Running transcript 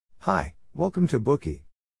Hi, welcome to Bookie.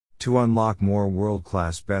 To unlock more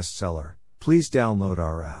world-class bestseller, please download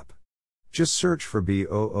our app. Just search for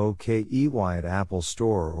BOOKEY at Apple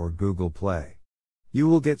Store or Google Play. You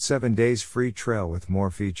will get 7 days free trial with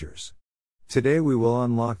more features. Today we will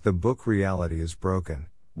unlock the book Reality is Broken,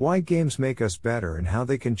 Why Games Make Us Better and How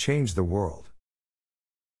They Can Change the World.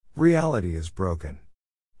 Reality is broken.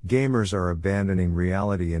 Gamers are abandoning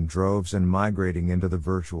reality in droves and migrating into the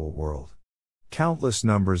virtual world. Countless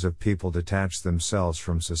numbers of people detach themselves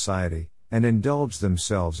from society and indulge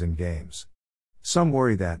themselves in games. Some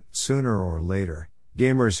worry that, sooner or later,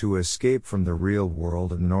 gamers who escape from the real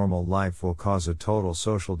world and normal life will cause a total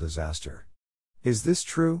social disaster. Is this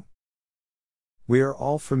true? We are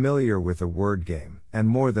all familiar with the word game, and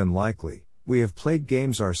more than likely, we have played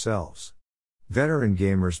games ourselves. Veteran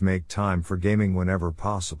gamers make time for gaming whenever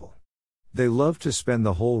possible. They love to spend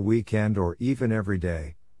the whole weekend or even every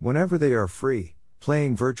day, whenever they are free,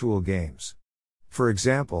 playing virtual games. For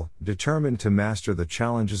example, determined to master the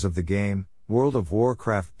challenges of the game, World of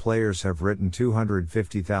Warcraft players have written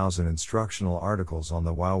 250,000 instructional articles on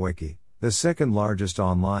the WoWWiki, the second largest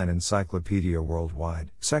online encyclopedia worldwide,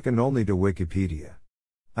 second only to Wikipedia.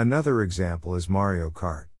 Another example is Mario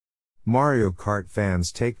Kart. Mario Kart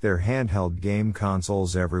fans take their handheld game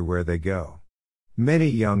consoles everywhere they go. Many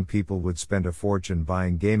young people would spend a fortune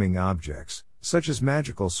buying gaming objects, such as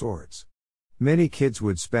magical swords. Many kids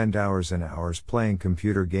would spend hours and hours playing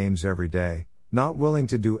computer games every day, not willing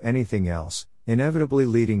to do anything else, inevitably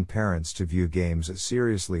leading parents to view games as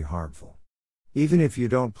seriously harmful. Even if you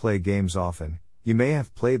don't play games often, you may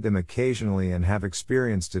have played them occasionally and have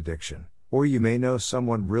experienced addiction, or you may know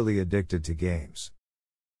someone really addicted to games.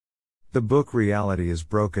 The book Reality is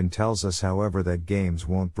Broken tells us, however, that games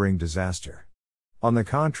won't bring disaster. On the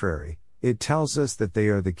contrary, it tells us that they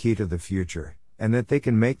are the key to the future, and that they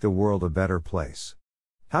can make the world a better place.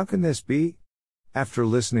 How can this be? After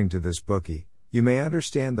listening to this bookie, you may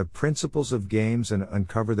understand the principles of games and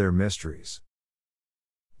uncover their mysteries.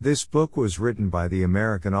 This book was written by the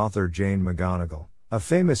American author Jane McGonigal, a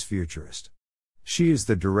famous futurist. She is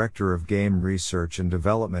the director of game research and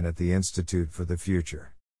development at the Institute for the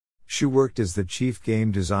Future. She worked as the chief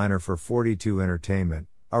game designer for 42 Entertainment,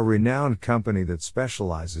 a renowned company that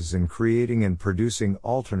specializes in creating and producing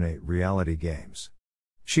alternate reality games.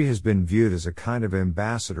 She has been viewed as a kind of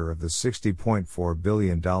ambassador of the $60.4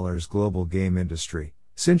 billion global game industry,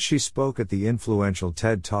 since she spoke at the influential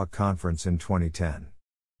TED Talk conference in 2010.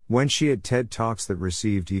 When she had TED Talks that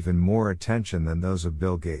received even more attention than those of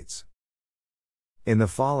Bill Gates. In the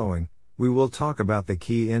following, we will talk about the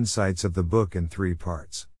key insights of the book in 3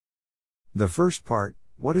 parts. The first part,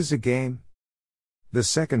 what is a game? The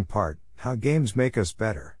second part, how games make us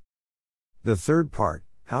better. The third part,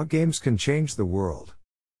 how games can change the world.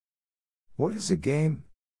 What is a game?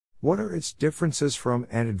 What are its differences from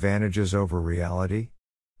and advantages over reality?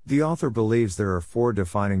 The author believes there are 4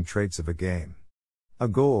 defining traits of a game: a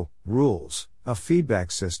goal, rules, a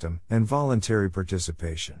feedback system, and voluntary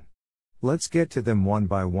participation. Let's get to them one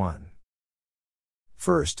by one.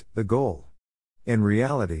 First, the goal. In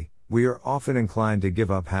reality, we are often inclined to give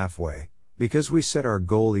up halfway, because we set our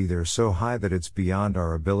goal either so high that it's beyond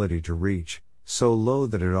our ability to reach, so low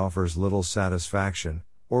that it offers little satisfaction,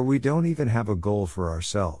 or we don't even have a goal for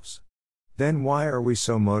ourselves. Then why are we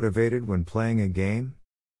so motivated when playing a game?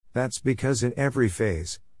 That's because in every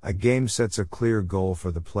phase, a game sets a clear goal for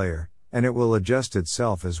the player, and it will adjust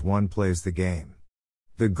itself as one plays the game.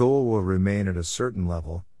 The goal will remain at a certain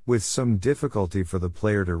level, with some difficulty for the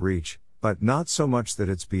player to reach, but not so much that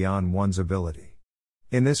it's beyond one's ability.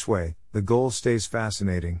 In this way, the goal stays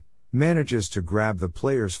fascinating, manages to grab the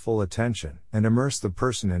player's full attention, and immerse the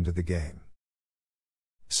person into the game.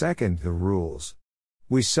 Second, the rules.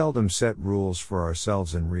 We seldom set rules for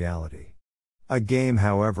ourselves in reality. A game,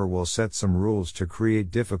 however, will set some rules to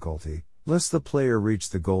create difficulty, lest the player reach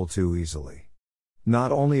the goal too easily.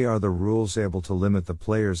 Not only are the rules able to limit the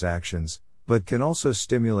player's actions, but can also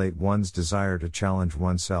stimulate one's desire to challenge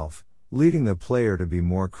oneself, leading the player to be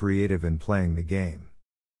more creative in playing the game.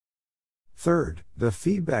 Third, the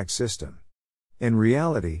feedback system. In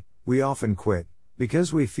reality, we often quit,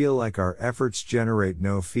 because we feel like our efforts generate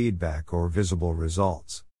no feedback or visible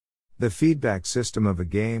results. The feedback system of a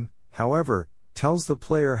game, however, tells the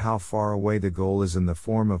player how far away the goal is in the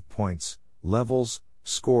form of points, levels,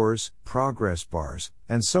 scores, progress bars,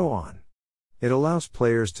 and so on. It allows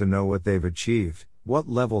players to know what they've achieved, what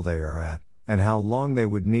level they are at, and how long they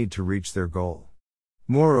would need to reach their goal.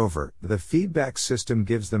 Moreover, the feedback system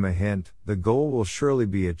gives them a hint: the goal will surely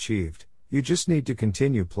be achieved, you just need to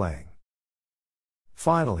continue playing.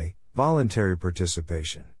 Finally, voluntary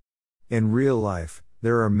participation. In real life,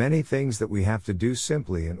 there are many things that we have to do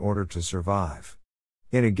simply in order to survive.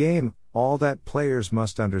 In a game, all that players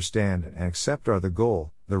must understand and accept are the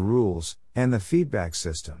goal, the rules, and the feedback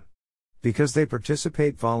system. Because they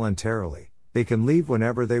participate voluntarily, they can leave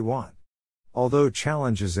whenever they want. Although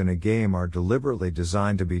challenges in a game are deliberately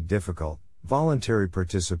designed to be difficult, voluntary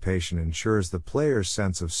participation ensures the player's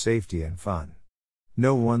sense of safety and fun.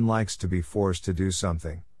 No one likes to be forced to do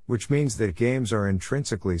something, which means that games are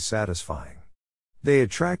intrinsically satisfying. They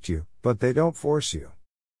attract you, but they don't force you.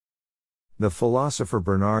 The philosopher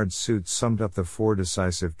Bernard Suits summed up the 4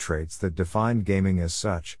 decisive traits that define gaming as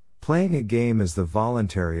such: playing a game is the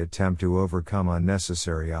voluntary attempt to overcome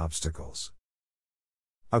unnecessary obstacles.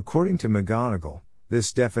 According to McGonigal,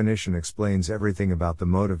 this definition explains everything about the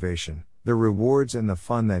motivation, the rewards and the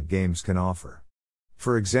fun that games can offer.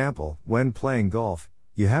 For example, when playing golf,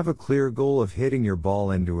 you have a clear goal of hitting your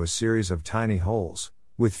ball into a series of tiny holes,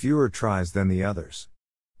 with fewer tries than the others.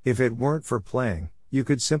 If it weren't for playing, you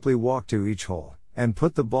could simply walk to each hole, and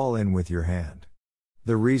put the ball in with your hand.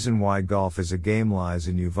 The reason why golf is a game lies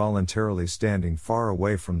in you voluntarily standing far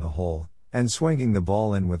away from the hole, and swinging the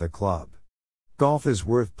ball in with a club. Golf is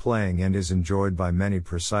worth playing and is enjoyed by many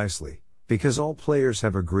precisely because all players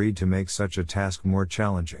have agreed to make such a task more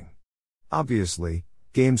challenging. Obviously,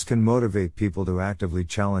 games can motivate people to actively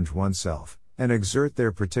challenge oneself and exert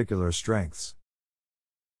their particular strengths.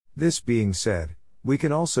 This being said, we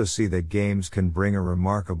can also see that games can bring a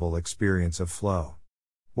remarkable experience of flow.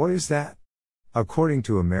 What is that? According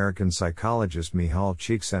to American psychologist Mihaly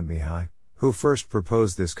Csikszentmihalyi, who first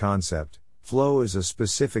proposed this concept, flow is a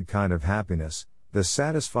specific kind of happiness, the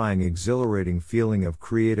satisfying, exhilarating feeling of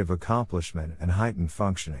creative accomplishment and heightened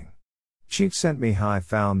functioning. Csikszentmihalyi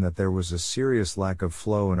found that there was a serious lack of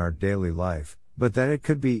flow in our daily life, but that it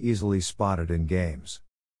could be easily spotted in games.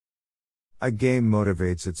 A game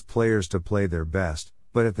motivates its players to play their best,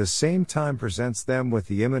 but at the same time presents them with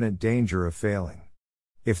the imminent danger of failing.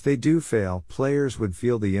 If they do fail, players would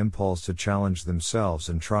feel the impulse to challenge themselves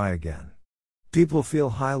and try again. People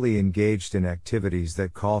feel highly engaged in activities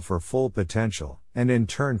that call for full potential, and in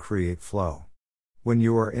turn create flow. When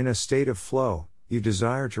you are in a state of flow, you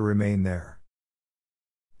desire to remain there.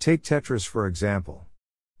 Take Tetris for example.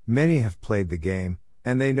 Many have played the game,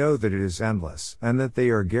 and they know that it is endless, and that they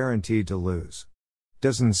are guaranteed to lose.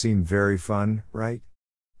 Doesn't seem very fun, right?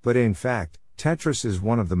 But in fact, Tetris is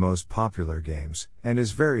one of the most popular games, and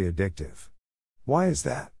is very addictive. Why is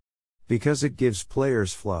that? Because it gives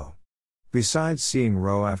players flow. Besides seeing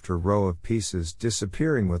row after row of pieces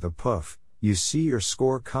disappearing with a poof, you see your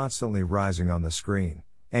score constantly rising on the screen,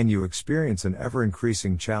 and you experience an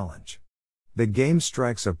ever-increasing challenge. The game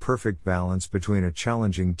strikes a perfect balance between a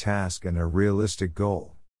challenging task and a realistic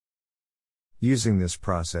goal. Using this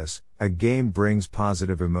process, a game brings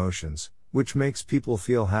positive emotions, which makes people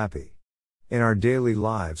feel happy. In our daily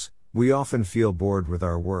lives, we often feel bored with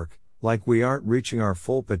our work, like we aren't reaching our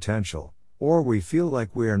full potential, or we feel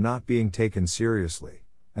like we are not being taken seriously,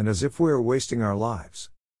 and as if we are wasting our lives.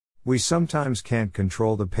 We sometimes can't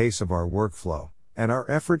control the pace of our workflow, and our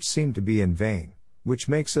efforts seem to be in vain, which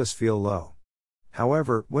makes us feel low.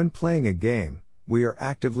 However, when playing a game, we are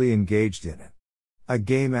actively engaged in it. A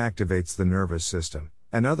game activates the nervous system,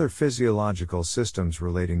 and other physiological systems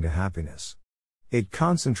relating to happiness. It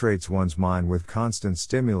concentrates one's mind with constant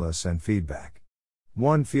stimulus and feedback.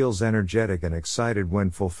 One feels energetic and excited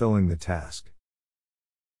when fulfilling the task.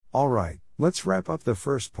 Alright, let's wrap up the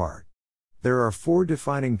first part. There are 4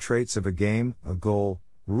 defining traits of a game: a goal,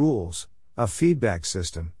 rules, a feedback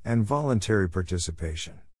system, and voluntary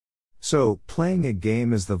participation. So, playing a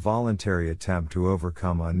game is the voluntary attempt to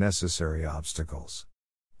overcome unnecessary obstacles.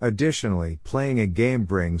 Additionally, playing a game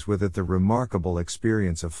brings with it the remarkable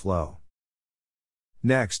experience of flow.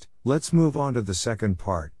 Next, let's move on to the second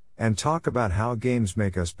part, and talk about how games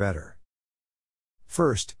make us better.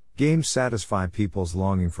 First, games satisfy people's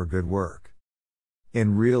longing for good work.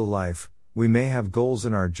 In real life, we may have goals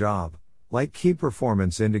in our job, like key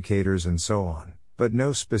performance indicators and so on, but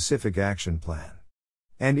no specific action plan.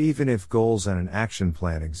 And even if goals and an action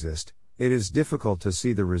plan exist, it is difficult to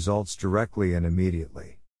see the results directly and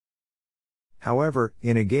immediately. However,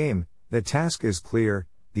 in a game, the task is clear,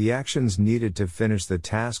 the actions needed to finish the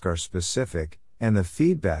task are specific, and the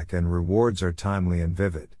feedback and rewards are timely and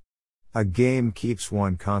vivid. A game keeps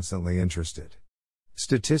one constantly interested.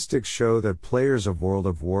 Statistics show that players of World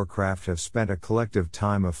of Warcraft have spent a collective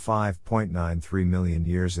time of 5.93 million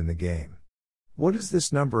years in the game. What does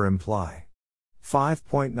this number imply?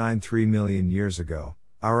 5.93 million years ago,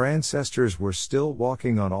 our ancestors were still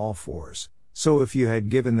walking on all fours, so if you had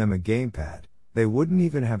given them a gamepad, they wouldn't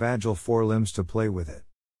even have agile forelimbs to play with it.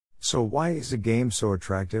 So why is a game so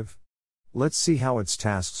attractive? Let's see how its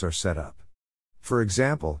tasks are set up. For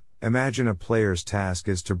example, imagine a player's task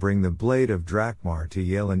is to bring the Blade of Drakmar to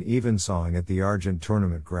Yalen Evensong at the Argent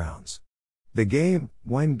tournament grounds. The game,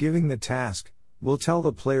 when giving the task, will tell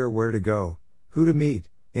the player where to go, who to meet,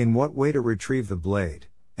 in what way to retrieve the blade,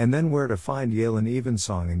 and then where to find Yalen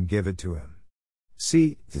Evensong and give it to him.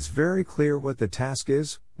 See, it's very clear what the task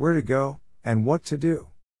is, where to go, and what to do.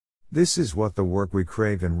 This is what the work we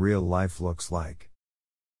crave in real life looks like.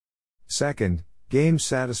 Second, games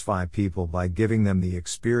satisfy people by giving them the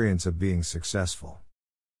experience of being successful.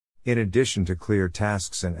 In addition to clear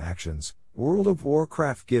tasks and actions, World of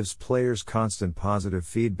Warcraft gives players constant positive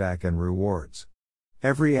feedback and rewards.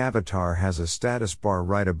 Every avatar has a status bar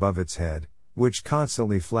right above its head, which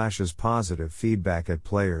constantly flashes positive feedback at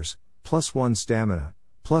players, +1 stamina,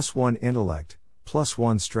 +1 intellect,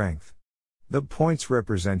 +1 strength. The points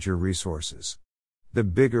represent your resources. The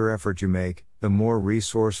bigger effort you make, the more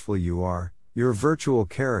resourceful you are. Your virtual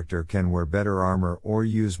character can wear better armor or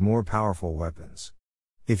use more powerful weapons.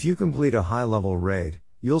 If you complete a high-level raid,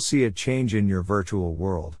 you'll see a change in your virtual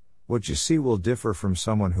world. What you see will differ from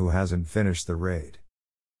someone who hasn't finished the raid.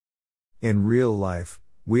 In real life,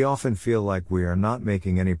 we often feel like we are not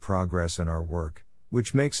making any progress in our work,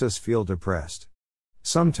 which makes us feel depressed.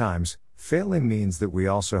 Sometimes, failing means that we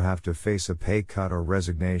also have to face a pay cut or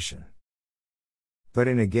resignation. But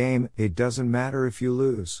in a game, it doesn't matter if you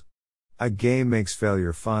lose. A game makes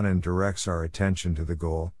failure fun and directs our attention to the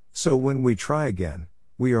goal, so when we try again,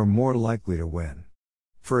 we are more likely to win.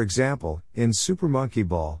 For example, in Super Monkey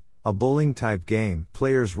Ball, a bowling-type game,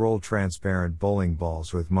 players roll transparent bowling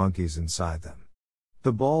balls with monkeys inside them.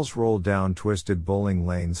 The balls roll down twisted bowling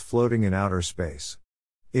lanes floating in outer space.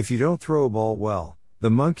 If you don't throw a ball well,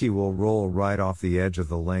 the monkey will roll right off the edge of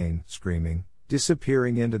the lane, screaming,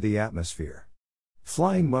 disappearing into the atmosphere.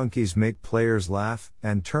 Flying monkeys make players laugh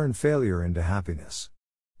and turn failure into happiness.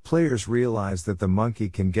 Players realize that the monkey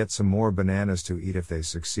can get some more bananas to eat if they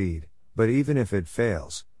succeed, but even if it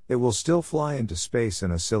fails, it will still fly into space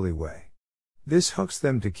in a silly way. This hooks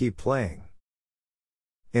them to keep playing.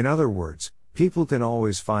 In other words, people can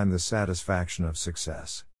always find the satisfaction of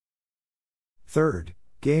success. Third,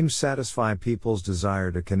 games satisfy people's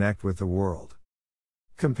desire to connect with the world.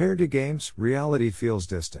 Compared to games, reality feels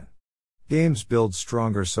distant. Games build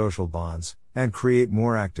stronger social bonds and create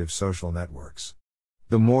more active social networks.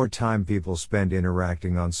 The more time people spend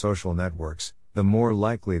interacting on social networks, the more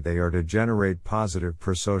likely they are to generate positive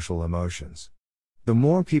prosocial emotions. The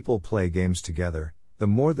more people play games together, the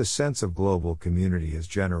more the sense of global community is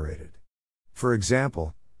generated. For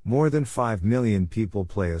example, more than 5 million people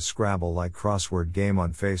play a Scrabble-like crossword game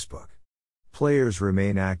on Facebook. Players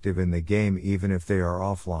remain active in the game even if they are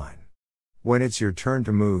offline. When it's your turn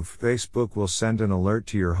to move, Facebook will send an alert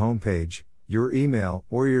to your homepage, your email,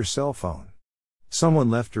 or your cell phone. Someone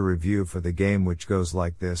left a review for the game which goes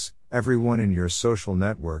like this: everyone in your social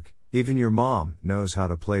network, even your mom, knows how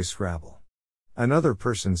to play Scrabble. Another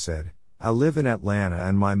person said, I live in Atlanta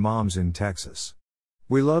and my mom's in Texas.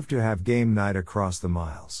 We love to have game night across the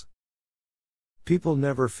miles. People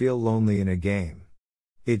never feel lonely in a game.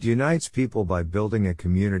 It unites people by building a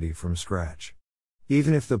community from scratch.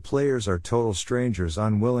 Even if the players are total strangers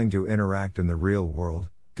unwilling to interact in the real world,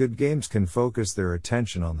 good games can focus their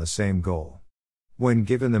attention on the same goal. When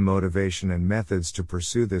given the motivation and methods to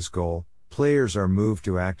pursue this goal, players are moved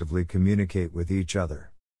to actively communicate with each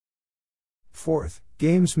other. Fourth,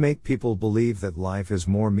 games make people believe that life is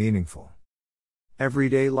more meaningful.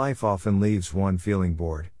 Everyday life often leaves one feeling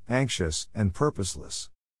bored, anxious, and purposeless.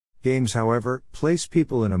 Games, however, place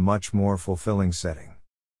people in a much more fulfilling setting.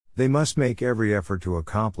 They must make every effort to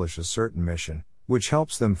accomplish a certain mission, which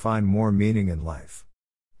helps them find more meaning in life.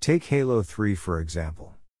 Take Halo 3 for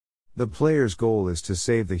example. The player's goal is to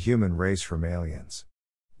save the human race from aliens.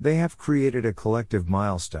 They have created a collective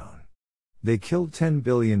milestone. They killed 10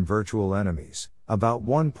 billion virtual enemies, about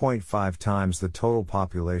 1.5 times the total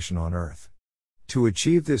population on Earth. To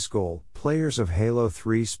achieve this goal, players of Halo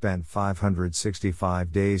 3 spent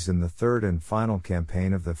 565 days in the third and final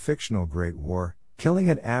campaign of the fictional Great War, killing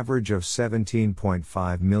an average of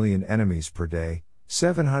 17.5 million enemies per day,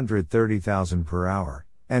 730,000 per hour,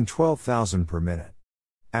 and 12,000 per minute.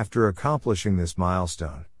 After accomplishing this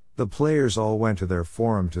milestone, the players all went to their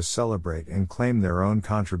forum to celebrate and claim their own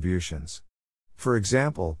contributions. For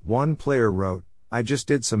example, one player wrote, I just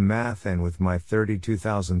did some math and with my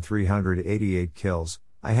 32,388 kills,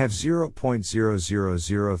 I have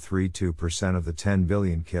 0.00032% of the 10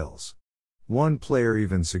 billion kills. One player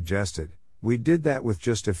even suggested, we did that with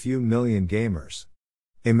just a few million gamers.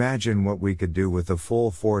 Imagine what we could do with the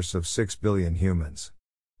full force of 6 billion humans.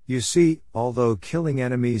 You see, although killing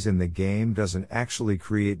enemies in the game doesn't actually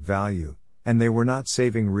create value, and they were not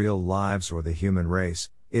saving real lives or the human race,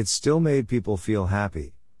 it still made people feel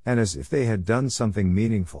happy, and as if they had done something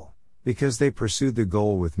meaningful, because they pursued the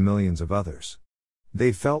goal with millions of others.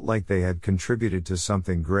 They felt like they had contributed to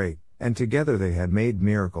something great, and together they had made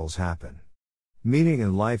miracles happen. Meaning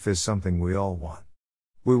in life is something we all want.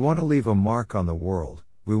 We want to leave a mark on the world,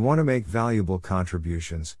 we want to make valuable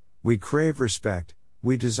contributions, we crave respect,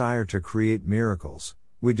 we desire to create miracles,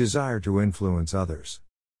 we desire to influence others.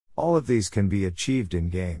 All of these can be achieved in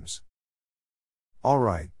games.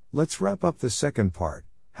 Alright, let's wrap up the second part,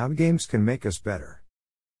 how games can make us better.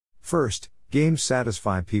 First, games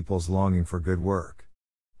satisfy people's longing for good work.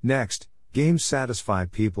 Next, games satisfy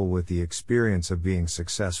people with the experience of being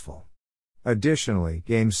successful. Additionally,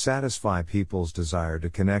 games satisfy people's desire to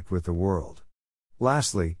connect with the world.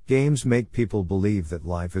 Lastly, games make people believe that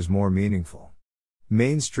life is more meaningful.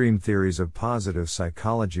 Mainstream theories of positive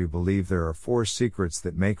psychology believe there are 4 secrets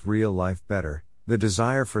that make real life better: the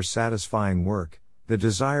desire for satisfying work, the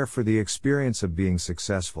desire for the experience of being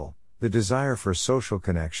successful, the desire for social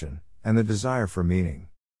connection, and the desire for meaning.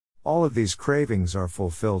 All of these cravings are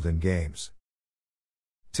fulfilled in games.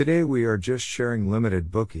 Today we are just sharing limited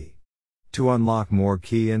bookie. To unlock more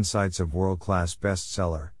key insights of world-class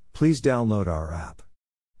bestseller, please download our app.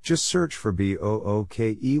 Just search for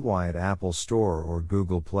BOOKEY at Apple Store or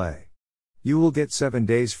Google Play. You will get 7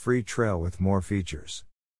 days free trial with more features.